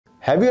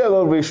Have you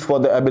ever wished for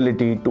the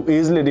ability to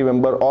easily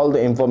remember all the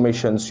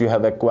informations you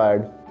have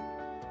acquired?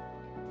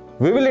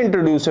 We will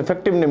introduce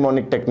effective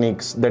mnemonic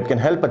techniques that can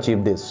help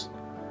achieve this.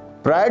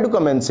 Prior to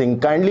commencing,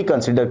 kindly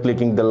consider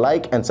clicking the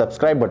like and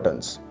subscribe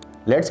buttons.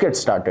 Let's get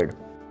started.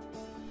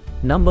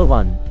 Number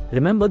 1.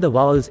 Remember the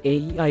vowels A,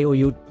 E, I, O,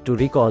 U to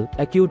recall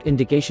acute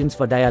indications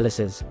for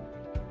dialysis.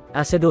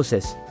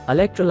 Acidosis,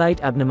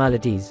 electrolyte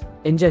abnormalities,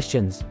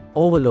 ingestions,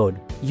 overload,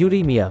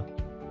 uremia.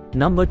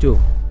 Number 2.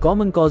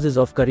 Common causes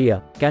of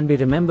chorea can be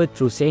remembered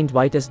through St.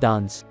 Vitus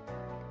dance.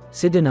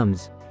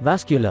 Synonyms: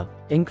 vascular,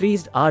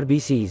 increased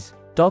RBCs,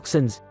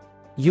 toxins,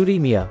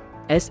 uremia,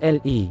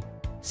 SLE,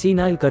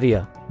 senile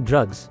chorea,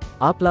 drugs,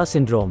 APLA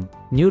syndrome,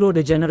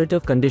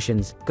 neurodegenerative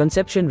conditions,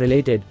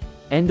 conception-related,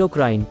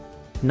 endocrine.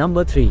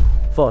 Number 3.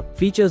 For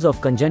features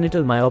of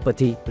congenital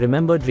myopathy,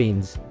 remember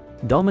dreams.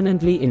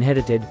 Dominantly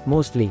inherited,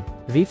 mostly,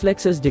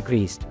 reflexes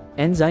decreased,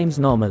 enzymes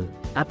normal,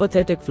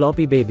 apathetic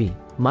floppy baby,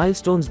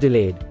 milestones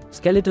delayed,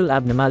 skeletal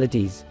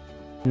abnormalities.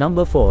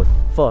 Number 4.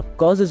 For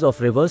causes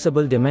of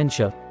reversible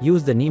dementia,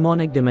 use the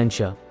mnemonic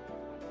dementia.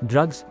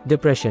 Drugs,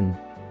 depression.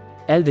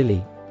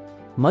 Elderly.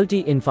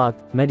 Multi-infarct,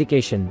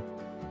 medication.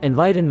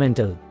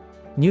 Environmental.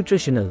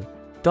 Nutritional.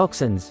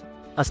 Toxins.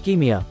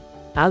 Ischemia.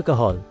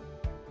 Alcohol.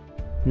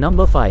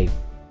 Number 5.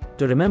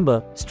 To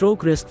remember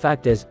stroke risk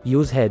factors,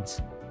 use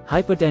heads.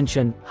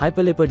 Hypertension,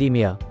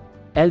 hyperlipidemia.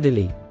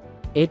 Elderly.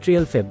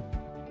 Atrial fib.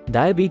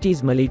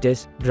 Diabetes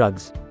mellitus,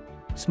 drugs.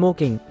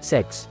 Smoking,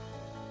 sex.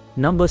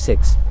 Number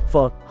 6.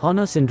 For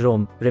Horner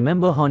syndrome,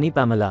 remember horny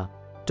Pamela.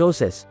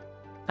 Ptosis.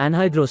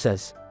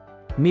 Anhidrosis.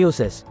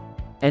 Meiosis.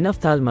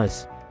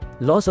 Enophthalmos.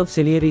 Loss of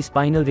ciliary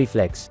spinal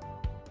reflex.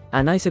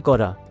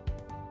 Anisacora.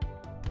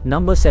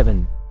 Number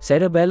 7.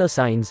 Cerebellar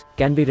signs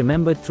can be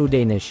remembered through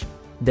Danish.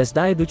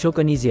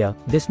 Dysdiaduchokinesia,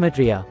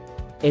 dysmetria.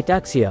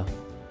 Ataxia.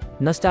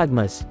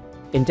 Nystagmus.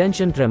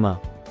 Intention tremor.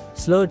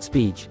 Slurred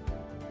speech.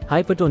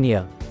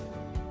 Hypertonia.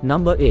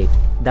 Number 8.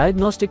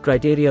 Diagnostic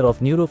criteria of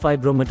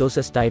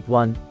neurofibromatosis type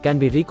 1 can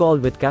be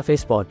recalled with cafe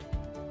spot.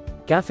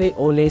 Cafe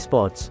au lait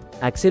spots,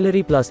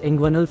 axillary plus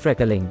inguinal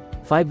freckling,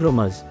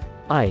 fibromas,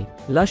 eye,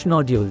 lush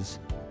nodules,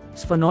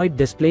 sphenoid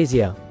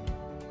dysplasia.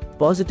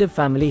 Positive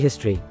family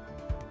history.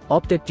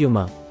 Optic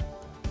tumor.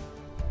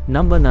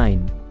 Number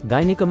 9.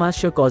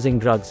 Gynecomastia causing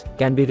drugs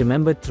can be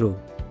remembered through.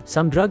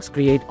 Some drugs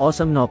create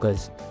awesome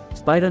knockers.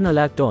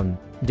 Spironolactone,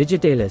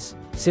 digitalis,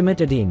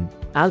 cimetidine,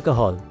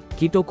 alcohol,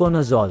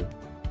 ketoconazole.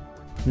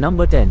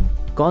 Number 10.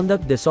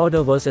 Conduct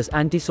disorder versus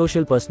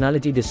antisocial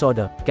personality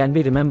disorder can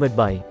be remembered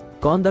by.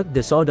 Conduct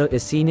disorder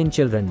is seen in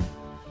children.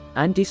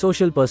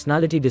 Antisocial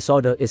personality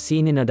disorder is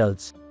seen in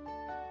adults.